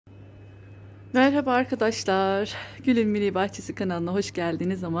Merhaba arkadaşlar. Gül'ün Mini Bahçesi kanalına hoş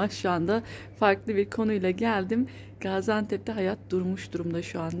geldiniz ama şu anda farklı bir konuyla geldim. Gaziantep'te hayat durmuş durumda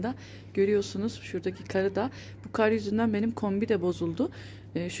şu anda. Görüyorsunuz şuradaki karı da. Bu kar yüzünden benim kombi de bozuldu.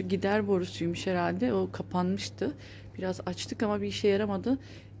 Şu gider borusuymuş herhalde. O kapanmıştı. Biraz açtık ama bir işe yaramadı.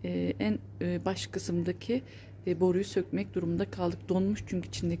 En baş kısımdaki boruyu sökmek durumunda kaldık. Donmuş çünkü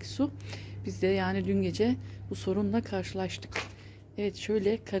içindeki su. Biz de yani dün gece bu sorunla karşılaştık. Evet,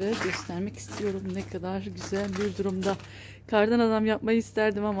 şöyle karı göstermek istiyorum. Ne kadar güzel bir durumda. Kardan adam yapmayı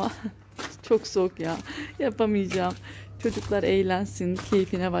isterdim ama çok soğuk ya. Yapamayacağım. Çocuklar eğlensin,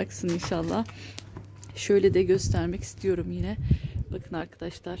 keyfine baksın inşallah. Şöyle de göstermek istiyorum yine. Bakın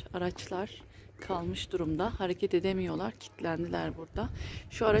arkadaşlar, araçlar kalmış durumda. Hareket edemiyorlar. Kilitlendiler burada.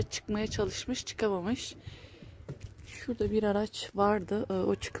 Şu araç çıkmaya çalışmış, çıkamamış. Şurada bir araç vardı.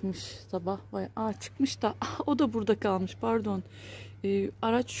 O çıkmış sabah. Çıkmış da o da burada kalmış. Pardon.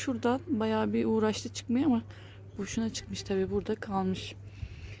 Araç şuradan bayağı bir uğraştı çıkmaya ama boşuna çıkmış tabii, burada kalmış.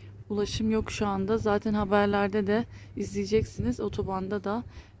 Ulaşım yok şu anda. Zaten haberlerde de izleyeceksiniz. Otobanda da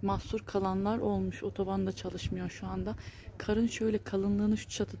mahsur kalanlar olmuş. Otoban da çalışmıyor şu anda. Karın şöyle kalınlığını şu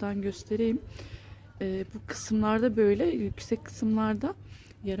çatıdan göstereyim. Bu kısımlarda böyle yüksek kısımlarda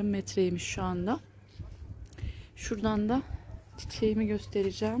yarım metreymiş şu anda. Şuradan da çiçeğimi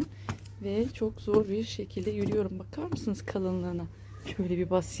göstereceğim ve çok zor bir şekilde yürüyorum. Bakar mısınız kalınlığına? Şöyle bir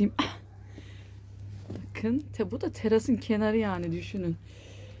basayım. Bakın bu da terasın kenarı, yani düşünün.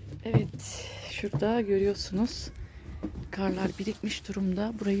 Evet, şurada görüyorsunuz karlar birikmiş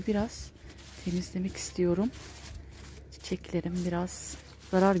durumda. Burayı biraz temizlemek istiyorum. Çiçeklerim biraz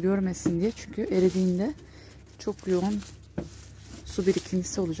zarar görmesin diye, çünkü eridiğinde çok yoğun su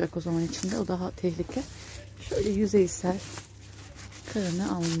birikintisi olacak o zaman içinde. O daha tehlike. Şöyle yüzeysel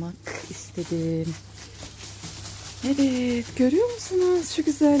karını almak istedim. Evet, görüyor musunuz şu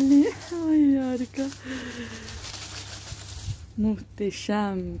güzelliği? Ay, harika.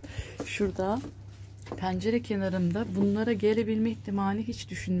 Muhteşem. Şurada pencere kenarımda bunlara gelebilme ihtimali hiç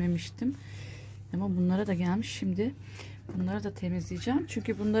düşünmemiştim. Ama bunlara da gelmiş şimdi. Bunları da temizleyeceğim.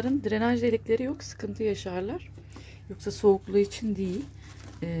 Çünkü bunların drenaj delikleri yok. Sıkıntı yaşarlar. Yoksa soğukluğu için değil.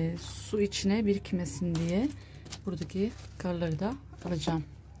 Su içine birikmesin diye buradaki karları da alacağım.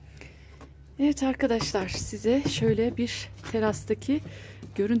 Evet arkadaşlar, size şöyle bir terastaki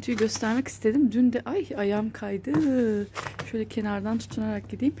görüntüyü göstermek istedim. Dün de ayağım kaydı. Şöyle kenardan tutunarak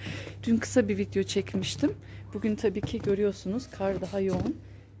gideyim. Dün kısa bir video çekmiştim. Bugün tabii ki görüyorsunuz kar daha yoğun.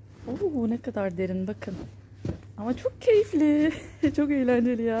 Oo, ne kadar derin bakın. Ama çok keyifli. Çok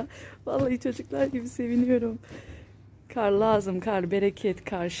eğlenceli ya. Vallahi çocuklar gibi seviniyorum. Kar lazım. Kar bereket.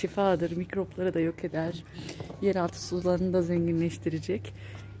 Kar şifadır. Mikropları da yok eder. Yeraltı sularını da zenginleştirecek.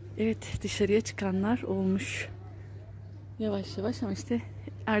 Evet, dışarıya çıkanlar olmuş. Yavaş yavaş ama işte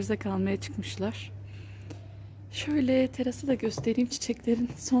erzak almaya çıkmışlar. Şöyle terası da göstereyim, çiçeklerin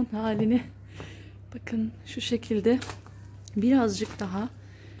son halini. Bakın şu şekilde birazcık daha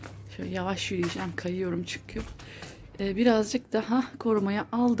şöyle yavaş yürüyeceğim, kayıyorum çünkü. Birazcık daha korumaya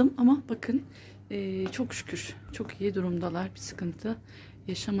aldım ama bakın çok şükür çok iyi durumdalar. Bir sıkıntı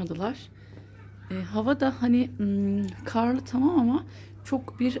yaşamadılar. Hava da hani karlı tamam ama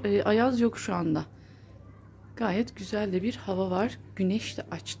çok bir ayaz yok şu anda. Gayet güzel de bir hava var. Güneş de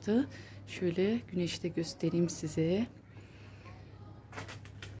açtı. Şöyle güneşi de göstereyim size.